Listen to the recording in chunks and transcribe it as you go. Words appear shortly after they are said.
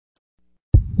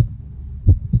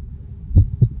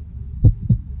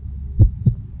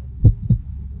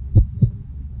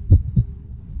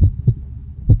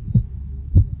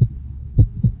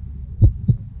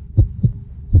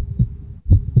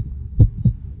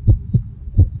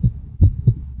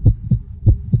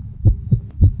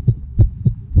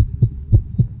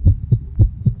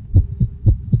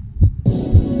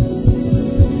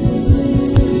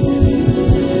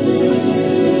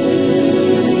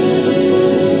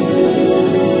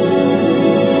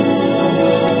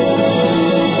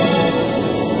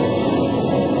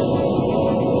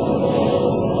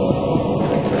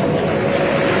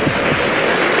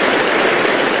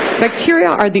bacteria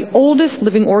are the oldest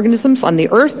living organisms on the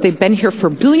earth. They've been here for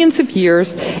billions of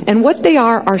years, and what they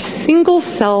are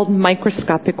single-celled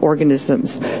microscopic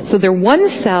organisms. So they're one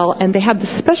cell, and they have the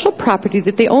special property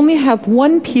that they only have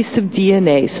one piece of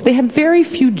DNA. So they have very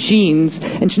few genes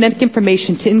and genetic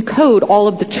information to encode all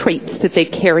of the traits that they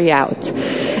carry out.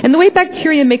 And the way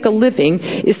bacteria make a living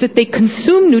is that they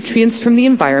consume nutrients from the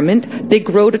environment, they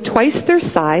grow to twice their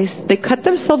size, they cut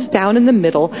themselves down in the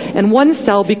middle, and one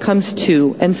cell becomes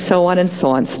two, and so on and so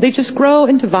on. So they just grow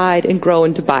and divide and grow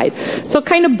and divide. So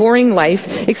kind of boring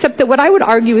life, except that what I would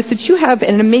argue is that you have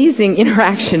an amazing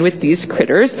interaction with these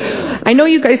critters. I know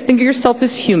you guys think of yourself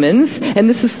as humans, and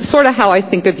this is sort of how I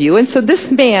think of you. And so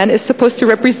this man is supposed to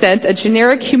represent a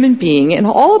generic human being, and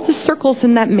all of the circles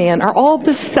in that man are all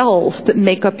the cells that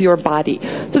make up your body.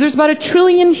 So there's about 1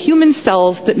 trillion human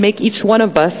cells that make each one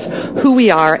of us who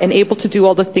we are and able to do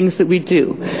all the things that we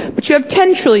do. But you have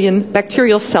 10 trillion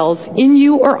bacterial cells in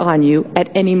you or on you at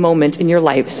any moment in your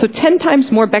life. So 10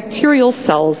 times more bacterial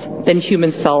cells than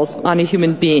human cells on a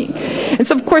human being. And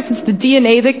so of course it's the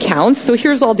DNA that counts. So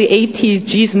here's all the A, T,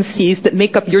 G's, and C's that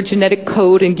make up your genetic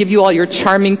code and give you all your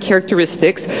charming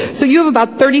characteristics. So you have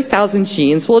about 30,000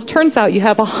 genes. Well, it turns out you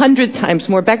have 100 times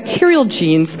more bacterial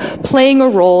genes playing a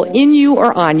role in you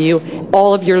or on you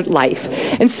all of your life.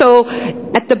 And so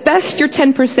at the best, you're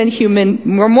 10% human,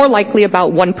 more likely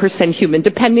about 1% human,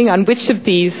 depending on which of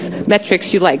these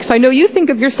metrics you like. So I know you think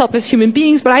of yourself as human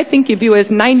beings, but I think of you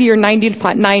as 90 or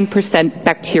 99%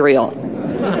 bacterial.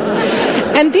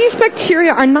 And these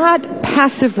bacteria are not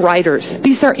passive riders.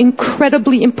 These are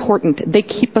incredibly important. They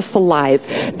keep us alive.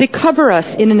 They cover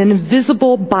us in an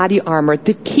invisible body armor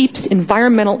that keeps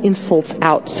environmental insults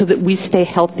out so that we stay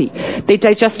healthy. They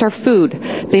digest our food.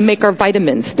 They make our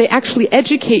vitamins. They actually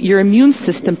educate your immune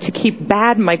system to keep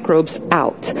bad microbes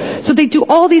out. So they do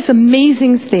all these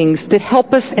amazing things that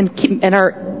help us and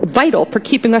are vital for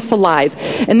keeping us alive.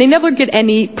 And they never get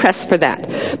any press for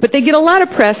that. But they get a lot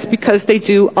of press because they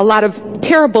do a lot of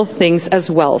terrible things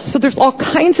as well. So there's all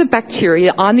kinds of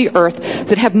bacteria on the earth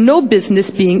that have no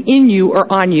business being in you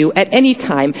or on you at any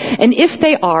time. And if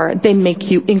they are, they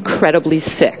make you incredibly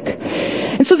sick.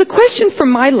 And so the question from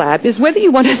my lab is whether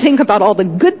you want to think about all the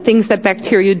good things that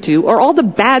bacteria do or all the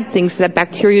bad things that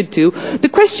bacteria do. The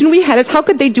question we had is how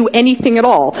could they do anything at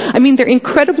all? I mean, they're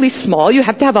incredibly small. You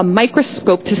have to have a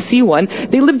microscope to see one.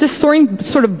 They live this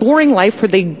sort of boring life where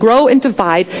they grow and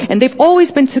divide, and they've always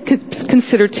been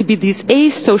considered to be these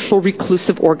asocial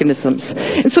reclusive organisms.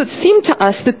 And so it seemed to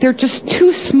us that they're just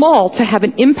too small to have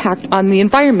an impact on the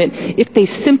environment if they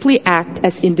simply act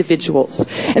as individuals.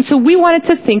 And so we wanted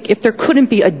to think if there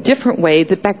couldn't be a different way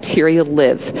that bacteria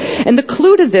live. And the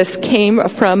clue to this came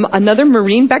from another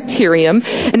marine bacterium,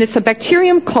 and it's a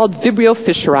bacterium called Vibrio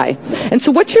fischeri. And so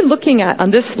what you're looking at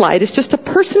on this slide is just a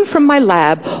person from my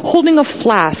lab holding a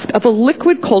flask of a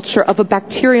liquid culture of a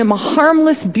bacterium, a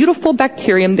harmless, beautiful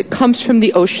bacterium that comes from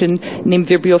the ocean named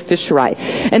Vibrio fischeri.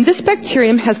 And this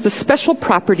bacterium has the special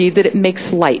property that it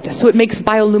makes light. So it makes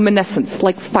bioluminescence,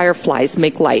 like fireflies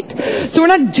make light. So we're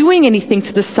not doing anything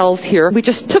to the cells here. We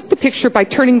just took the picture by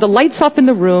turning the lights off in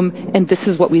the room, and this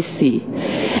is what we see.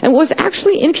 And what was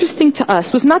actually interesting to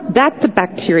us was not that the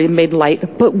bacteria made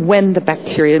light, but when the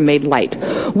bacteria made light.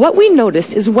 What we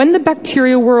noticed is when the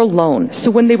bacteria were alone, so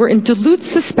when they were in dilute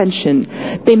suspension,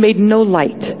 they made no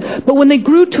light. But when they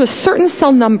grew to a certain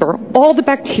cell number, all the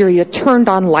bacteria turned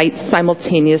on light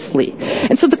simultaneously.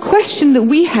 And so the question that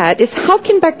we had is how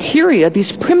can bacteria,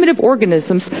 these primitive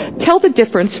organisms, tell the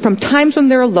difference from times when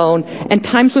they're alone and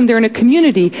times when they're in a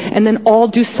community and then all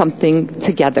do something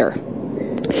together?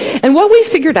 And what we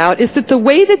figured out is that the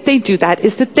way that they do that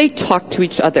is that they talk to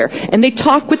each other, and they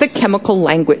talk with a chemical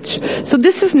language. So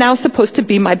this is now supposed to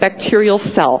be my bacterial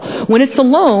cell. When it's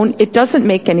alone, it doesn't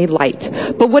make any light.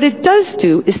 But what it does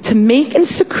do is to make and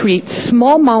secrete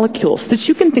small molecules that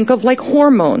you can think of like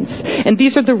hormones. And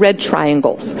these are the red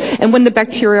triangles. And when the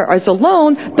bacteria is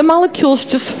alone, the molecules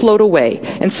just float away,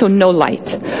 and so no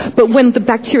light. But when the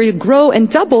bacteria grow and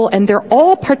double, and they're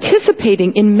all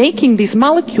participating in making these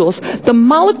molecules,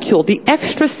 the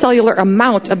extracellular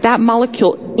amount of that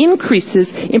molecule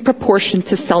increases in proportion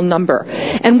to cell number.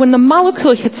 And when the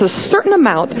molecule hits a certain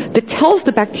amount that tells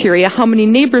the bacteria how many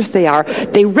neighbors they are,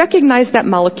 they recognize that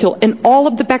molecule, and all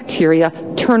of the bacteria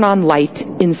turn on light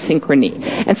in synchrony.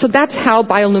 And so that's how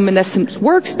bioluminescence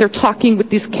works. They're talking with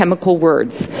these chemical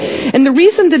words. And the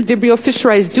reason that Vibrio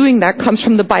fischeri is doing that comes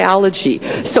from the biology.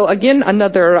 So again,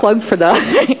 another plug for the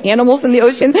animals in the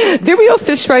ocean. Vibrio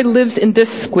fischeri lives in this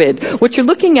squid. What you're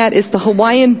looking at is the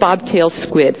Hawaiian bobtail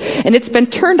squid, and it's been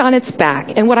turned on its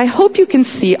back. And what I hope you can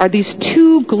see are these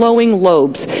two glowing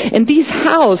lobes, and these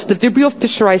house the Vibrio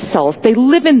fischeri cells. They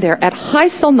live in there at high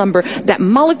cell number. That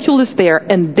molecule is there,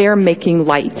 and they're making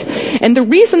light. And the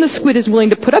reason the squid is willing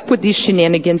to put up with these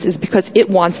shenanigans is because it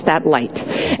wants that light.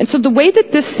 And so the way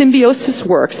that this symbiosis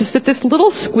works is that this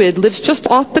little squid lives just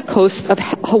off the coast of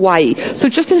Hawaii, so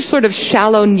just in sort of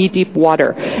shallow, knee-deep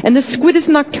water. And the squid is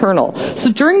nocturnal.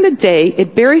 So during the day,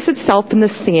 it buries itself in the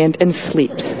sand and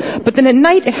sleeps. But then at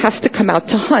night, it has to come out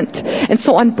to hunt. And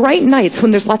so on bright nights,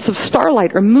 when there's lots of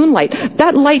starlight or moonlight,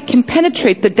 that light can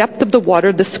penetrate the depth of the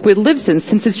water the squid lives in,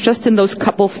 since it's just in those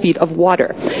couple feet of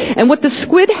water. And what the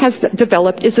squid has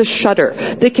developed is a shutter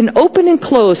that can open and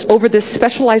close over this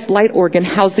specialized light organ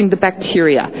housing the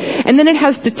bacteria. And then it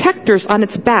has detectors on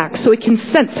its back, so it can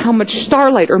sense how much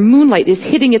starlight or moonlight is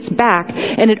hitting its back,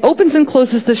 and it opens and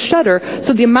closes the shutter,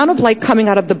 so the amount of light coming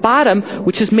out of the bottom,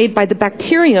 which is made by the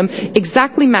bacterium,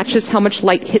 exactly matches how much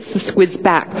light hits the squid's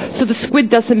back. So the squid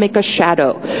doesn't make a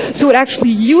shadow. So it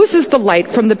actually uses the light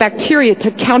from the bacteria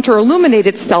to counter-illuminate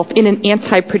itself in an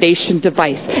anti-predation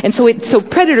device. And so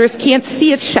predators can't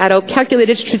see its shadow, calculate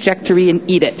its trajectory, and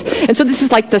eat it. And so this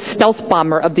is like the stealth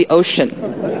bomber of the ocean.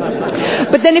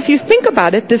 But then if you think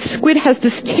about it, this squid has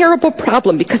this terrible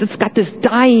problem because it's got this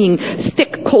dying,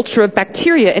 thick culture of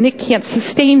bacteria, and it can't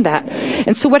sustain that.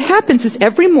 And so what happens is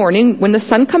every morning when the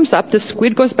sun comes up, the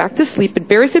squid goes back to sleep, it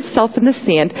buries itself in the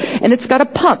sand, and it's got a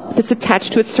pump that's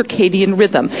attached to its circadian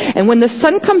rhythm. And when the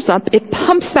sun comes up, it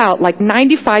pumps out like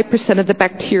 95% of the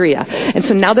bacteria. And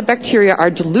so now the bacteria are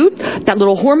dilute, that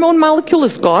little hormone molecule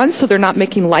is gone, so they're not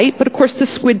making light, but of course the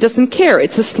squid doesn't care,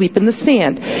 it's asleep in the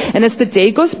sand. And as the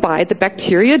day goes by, the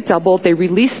bacteria double, they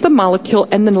release the molecule,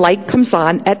 and the light comes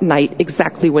on at night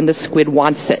exactly when the squid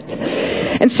wants it.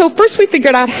 And so first we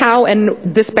figured out how and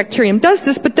this bacterium does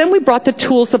this, but then we brought the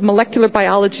tools of molecular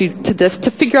biology to this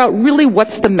to figure out really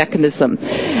what's the mechanism.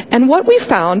 And what we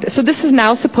found, so this is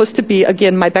now supposed to be,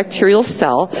 again, my bacterial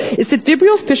cell, is that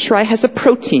Vibrio fischeri has a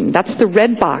protein. That's the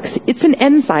red box. It's an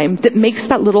enzyme that makes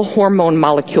that little hormone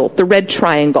molecule, the red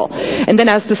triangle. And then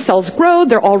as the cells grow,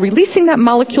 they're all releasing that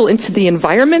molecule into the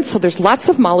environment, so there's lots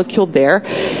of molecule there.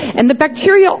 And the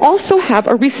bacteria also have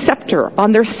a receptor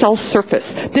on their cell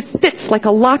surface that fits like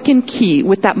a lock-in key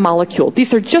with that molecule.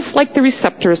 These are just like the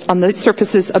receptors on the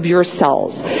surfaces of your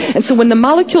cells. And so when the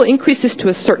molecule increases to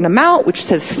a certain amount, which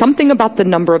says something about the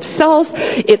number of cells,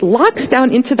 it locks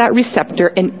down into that receptor,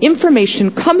 and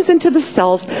information comes into the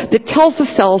cells that tells the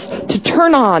cells to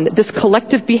turn on this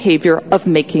collective behavior of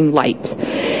making light.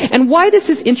 And why this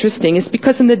is interesting is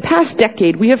because in the past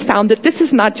decade, we have found that this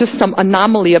is not just some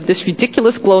anomaly of this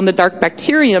ridiculous glow-in-the-dark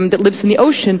bacterium that lives in the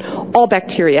ocean. All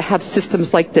bacteria have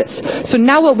systems like this. So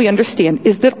now what we understand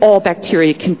is that all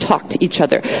bacteria can talk to each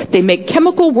other. They make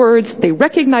chemical words, they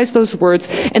recognize those words,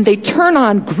 and they turn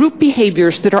on group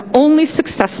behaviors that are only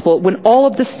successful when all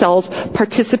of the cells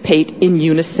participate in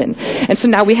unison. And so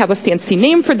now we have a fancy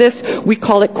name for this. We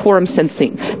call it quorum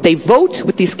sensing. They vote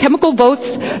with these chemical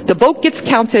votes, the vote gets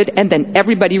counted, and then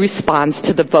everybody responds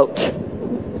to the vote.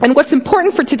 And what's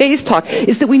important for today's talk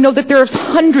is that we know that there are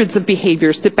hundreds of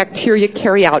behaviors that bacteria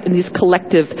carry out in these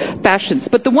collective fashions.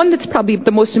 But the one that's probably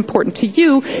the most important to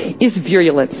you is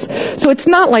virulence. So it's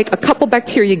not like a couple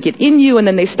bacteria get in you and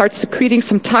then they start secreting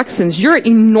some toxins. You're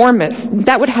enormous.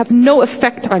 That would have no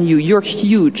effect on you. You're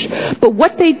huge. But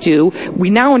what they do, we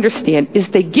now understand, is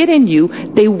they get in you,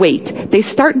 they wait, they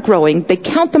start growing, they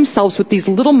count themselves with these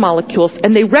little molecules,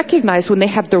 and they recognize when they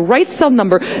have the right cell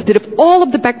number that if all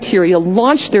of the bacteria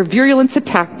launch their virulence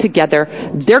attack together,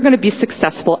 they're going to be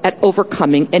successful at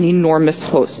overcoming an enormous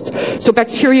host. So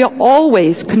bacteria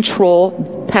always control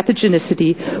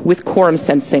pathogenicity with quorum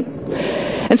sensing.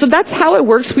 And so that's how it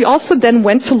works. We also then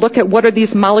went to look at what are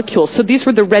these molecules. So these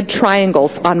were the red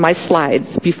triangles on my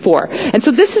slides before. And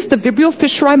so this is the Vibrio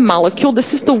fischeri molecule.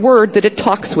 This is the word that it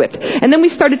talks with. And then we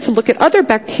started to look at other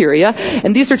bacteria,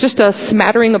 and these are just a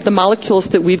smattering of the molecules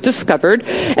that we've discovered.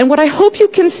 And what I hope you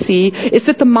can see is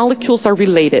that the molecules are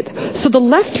related. So the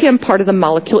left-hand part of the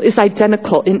molecule is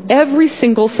identical in every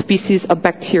single species of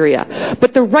bacteria.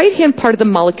 But the right-hand part of the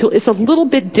molecule is a little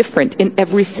bit different in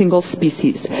every single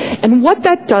species. And what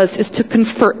that does is to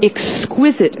confer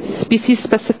exquisite species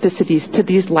specificities to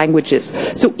these languages.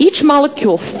 So each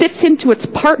molecule fits into its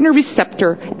partner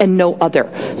receptor and no other.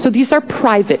 So these are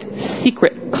private,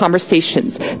 secret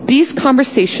conversations. These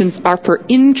conversations are for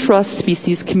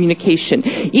intra-species communication.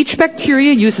 Each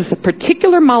bacteria uses a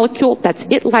particular molecule, that's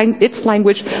its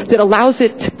language, that allows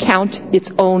it to count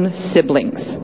its own siblings.